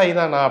 விவசாயி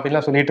தான் நான்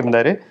அப்படின்லாம் சொல்லிட்டு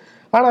இருந்தாரு.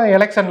 ஆனா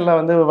எலெக்ஷன்ல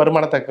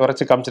வருமானத்தை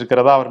குறைச்சு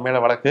காமிச்சிருக்கிறதா அவர் மேல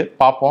வழக்கு.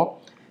 பார்ப்போம்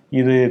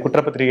இது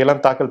குற்றப்பத்திரிகை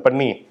எல்லாம் தாக்கல்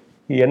பண்ணி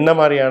என்ன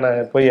மாதிரியான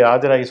போய்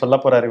ஆஜராகி சொல்ல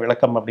போறாரு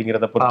விளக்கம்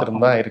அப்படிங்கிறத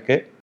பொறுத்திருந்து தான் இருக்கு.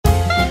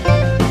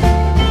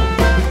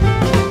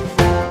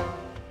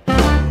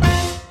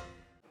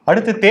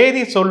 அடுத்து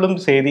தேதி சொல்லும்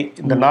செய்தி.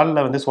 இந்த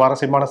நாள்ல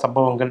சுவாரஸ்யமான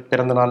சம்பவங்கள்,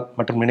 பிறந்த நாள்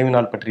மற்றும் நினைவு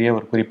நாள் பற்றிய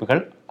ஒரு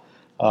குறிப்புகள்.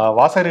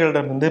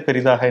 வாசகர்களிடமிருந்து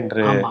பெரிதாக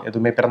என்று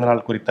எதுவுமே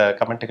பிறந்தநாள் குறித்த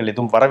கமெண்ட்டுகள்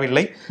எதுவும்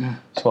வரவில்லை.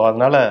 ஸோ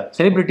அதனால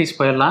செலிபிரிட்டிஸ்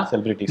போயிடலாம்.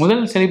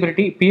 முதல்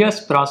celebrity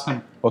Pierce Brosnan.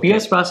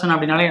 Pierce Brosnan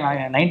அப்படின்னாலே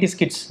 90s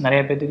கிட்ஸ் நிறைய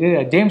பேருக்கு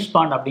ஜேம்ஸ்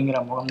பாண்ட் அப்படிங்கிற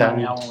முகம் தான்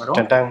ஞாபகம்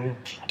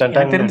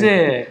வரும். தெரிஞ்சு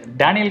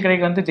டேனியல்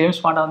கிரேக்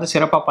ஜேம்ஸ் பாண்டை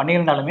சிறப்பா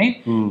பண்ணியிருந்தாலுமே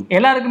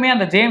எல்லாருக்குமே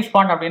அந்த ஜேம்ஸ்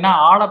பாண்ட் அப்படின்னா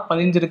ஆழ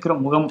பதிஞ்சிருக்கிற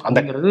முகம்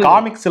அப்படிங்கிறது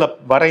காமிக்ஸ்ல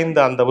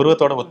வரைந்த அந்த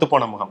உருவத்தோட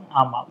ஒத்துப்போன முகம்.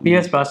 ஆமா,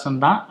 பியர்ஸ்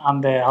பிராசன் தான்.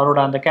 அவரோட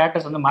அந்த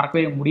கேரக்டர்ஸ்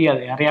மறக்கவே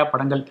முடியாது. நிறைய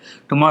படங்கள்,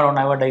 டுமாரோ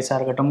நெவர் டைஸா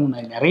இருக்கட்டும்,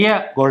 நிறைய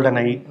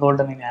கோல்டன் ஐ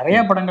நிறைய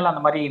படங்கள்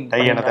அந்த மாதிரி.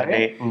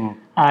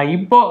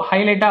 இப்போ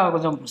ஹைலைட்டாக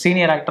கொஞ்சம்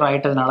சீனியர் ஆக்டர்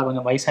ஆகிட்டதுனால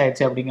கொஞ்சம்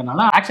வயசாயிடுச்சு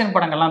அப்படிங்கிறனால ஆக்ஷன்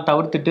படங்கள்லாம்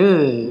தவிர்த்துட்டு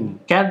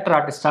கேரக்டர்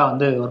ஆர்டிஸ்டாக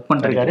வந்து ஒர்க்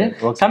பண்ணிருக்காரு.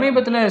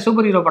 சமீபத்தில்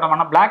சூப்பர் ஹீரோ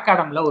படமான பிளாக்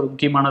ஆடம்ல ஒரு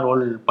முக்கியமான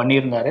ரோல்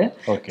பண்ணியிருந்தாரு.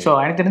 ஸோ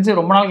எனக்கு தெரிஞ்சு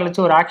ரொம்ப நாள்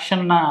கழிச்சு ஒரு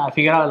ஆக்ஷன்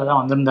ஃபிகராக அதில்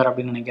தான் வந்திருந்தார்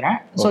அப்படின்னு நினைக்கிறேன்.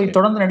 ஸோ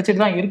தொடர்ந்து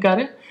நடிச்சுட்டு தான்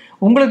இருக்காரு.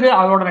 உங்களுக்கு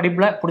அவரோட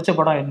நடிப்புல பிடிச்ச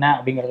படம் என்ன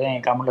அப்படிங்கறத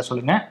என் கமெண்ட்ல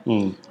சொல்லுங்க.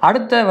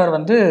 அடுத்தவர்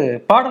வந்து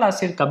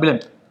பாடலாசிரியர்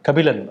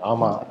கபிலன்.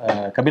 ஆமா,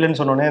 கபிலன்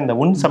சொன்னோன்னே இந்த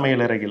உன்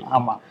சமையலறையில்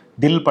ஆமா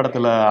தில்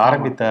படத்துல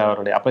ஆரம்பித்த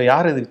அவருடைய அப்ப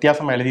யாரு இது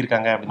வித்தியாசமா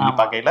எழுதியிருக்காங்க அப்படின்னு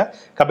பார்க்கையில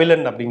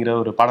கபிலன் அப்படிங்கிற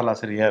ஒரு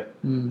பாடலாசிரியர்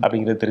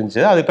அப்படிங்கிறது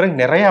தெரிஞ்சு. அது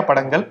பிறகு நிறைய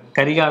படங்கள்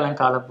கரிகாலன்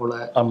கால போல.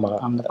 ஆமா,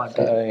 அந்த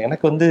பாட்டு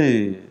எனக்கு வந்து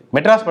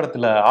மெட்ராஸ்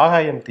படத்துல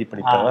ஆகாயம்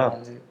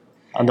தீப்பிடித்ததான்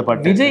அந்த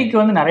பாட்டு. விஜய்க்கு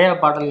வந்து நிறைய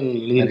பாடல்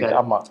எழுதியிருக்காரு.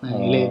 ஆமா,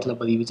 இளைய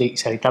தளபதி விஜய்,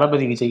 சரி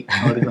தளபதி விஜய்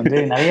அவருக்கு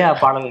வந்து நிறைய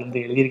பாடல்கள்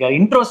வந்து எழுதியிருக்காரு.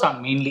 Intro song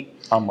mainly.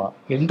 ஆமா,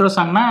 இன்ட்ரோ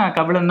சாங்னா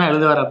கபிலன் தான்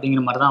எழுதுவார்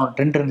அப்படிங்கிற மாதிரி தான் ஒரு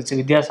ட்ரெண்ட் இருந்துச்சு.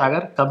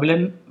 வித்யாசாகர்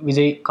கபிலன்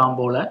விஜய்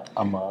காம்போல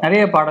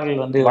நிறைய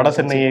பாடல்கள் வந்து வட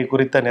சென்னையை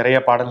குறித்த நிறைய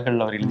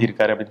பாடல்கள் அவர்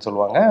எழுதியிருக்காரு அப்படின்னு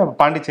சொல்லுவாங்க.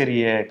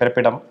 பாண்டிச்சேரியை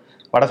பிறப்பிடம்,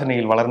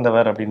 வடசென்னையில்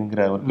வளர்ந்தவர்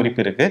அப்படிங்கிற ஒரு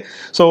குறிப்பு இருக்கு.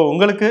 ஸோ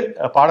உங்களுக்கு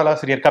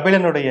பாடலாசிரியர்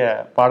கபிலனுடைய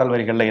பாடல்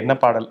வரிகளில் என்ன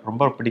பாடல்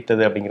ரொம்ப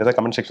பிடித்தது அப்படிங்கிறத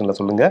கமெண்ட் செக்ஷன்ல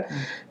சொல்லுங்க,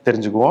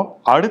 தெரிஞ்சுக்குவோம்.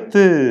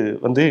 அடுத்து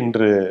வந்து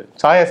இன்று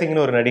சாயா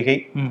சிங்னு ஒரு நடிகை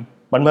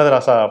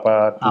மன்மதராசா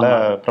பாட்டுல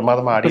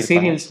பிரமாதமா ஆடி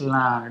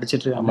சீரியல்ஸ்லாம்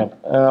நடிச்சிட்டு இருக்காங்க.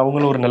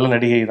 அவங்களும் ஒரு நல்ல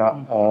நடிகை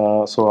தான்.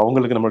 ஸோ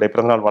அவங்களுக்கு நம்மளுடைய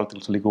பிறந்தநாள்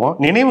வாழ்த்துக்கள் சொல்லிக்குவோம்.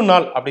 நினைவு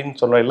நாள் அப்படின்னு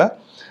சொல்லல,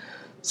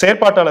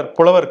 செயற்பாட்டாளர்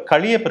புலவர்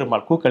களிய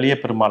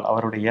பெருமாள்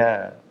அவருடைய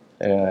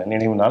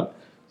நினைவு நாள்.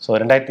 ஸோ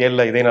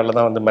 2007 இதே நாளில்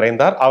தான் வந்து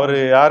மறைந்தார். அவர்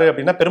யாரு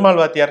அப்படின்னா பெருமாள்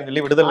வாத்தியார்னு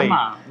சொல்லி விடுதலை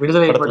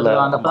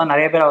அப்பதான்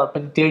நிறைய பேர் அவரை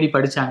பத்தி தேடி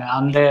படிச்சாங்க.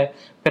 அந்த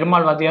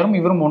பெருமாள் வாத்தியாரும்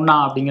இவரும் ஒன்னா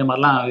அப்படிங்கிற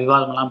மாதிரிலாம்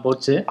விவாதம் எல்லாம்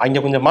போச்சு.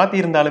 அங்க கொஞ்சம் மாத்தி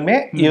இருந்தாலுமே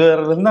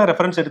இவர் தான்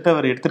ரெஃபரன்ஸ் எடுத்து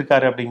அவர்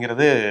எடுத்திருக்காரு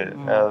அப்படிங்கிறது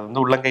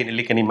வந்து உள்ளங்கை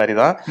நெல்லிக்கனி மாதிரி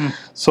தான்.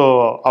 ஸோ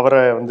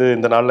அவரை வந்து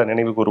இந்த நாள்ல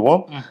நினைவு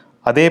கூறுவோம்.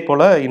 அதே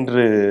போல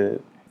இன்று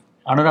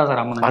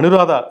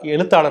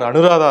எழுத்தாளர்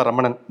அனுராதா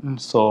ரமணன்.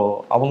 ஸோ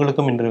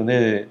அவங்களுக்கும் இன்று வந்து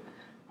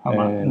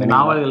இந்த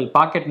நாவல்கள்,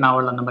 பாக்கெட்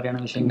நாவல், அந்த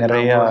மாதிரியான விஷயங்கள்,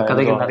 நிறைய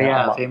கதைகள் நிறைய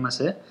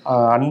ஃபேமஸ்.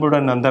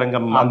 அன்புடன்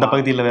அந்தரங்கம் அந்த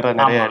பகுதியில் வேற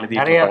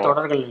நிறைய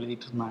தொடர்கள்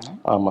எழுதிட்டு இருந்தாங்க.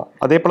 ஆமா,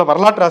 அதே போல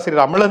வரலாற்று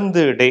ஆசிரியர்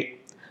அமலந்து டே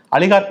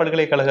அலிகார்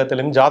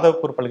பல்கலைக்கழகத்திலும்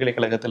ஜாதவ்பூர்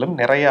பல்கலைக்கழகத்திலும்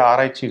நிறைய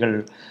ஆராய்ச்சிகள்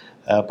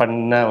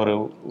பண்ண ஒரு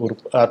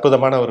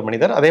அற்புதமான ஒரு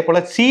மனிதர். அதே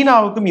போல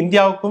சீனாவுக்கும்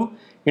இந்தியாவுக்கும்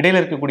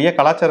இடையில இருக்கக்கூடிய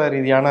கலாச்சார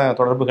ரீதியான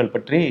தொடர்புகள்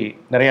பற்றி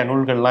நிறைய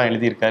நூல்கள்லாம்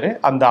எழுதியிருக்காரு.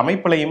 அந்த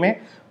அமைப்புலையுமே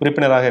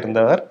உறுப்பினராக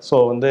இருந்தவர். ஸோ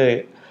வந்து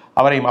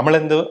அவரையும்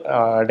அமலந்து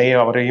டே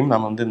அவரையும்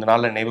நாம் வந்து இந்த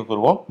நாளில் நினைவு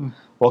கூறுவோம்.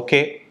 ஓகே,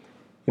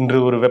 இன்று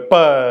ஒரு வெப்ப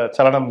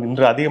சலனம்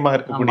இன்று அதிகமாக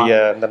இருக்கக்கூடிய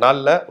இந்த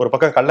நாளில் ஒரு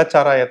பக்கம்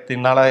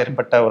கள்ளச்சாராயத்தினால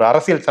ஏற்பட்ட ஒரு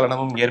அரசியல்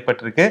சலனமும்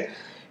ஏற்பட்டிருக்கு.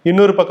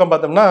 இன்னொரு பக்கம்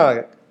பார்த்தோம்னா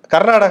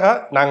கர்நாடகா,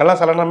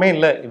 நாங்கள்லாம் சலனமே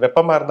இல்லை,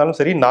 வெப்பமாக இருந்தாலும்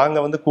சரி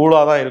நாங்கள் வந்து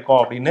கூலாக தான்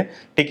இருக்கோம் அப்படின்னு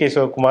டி.கே.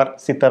 சிவகுமார்,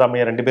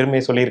 சித்தராமையா 2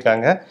 பேருமே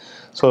சொல்லியிருக்காங்க.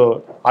 ஸோ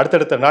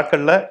அடுத்தடுத்த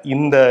நாட்களில்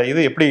இந்த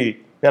இது எப்படி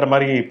வேற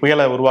மாதிரி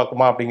புயலை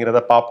உருவாக்குமா அப்படிங்கிறத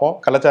பார்ப்போம்.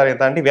 கலாச்சாரம்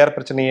தாண்டி வேற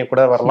பிரச்சனையை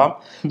கூட வரலாம்.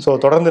 ஸோ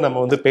தொடர்ந்து நம்ம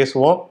வந்து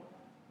பேசுவோம்.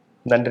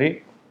 நன்றி.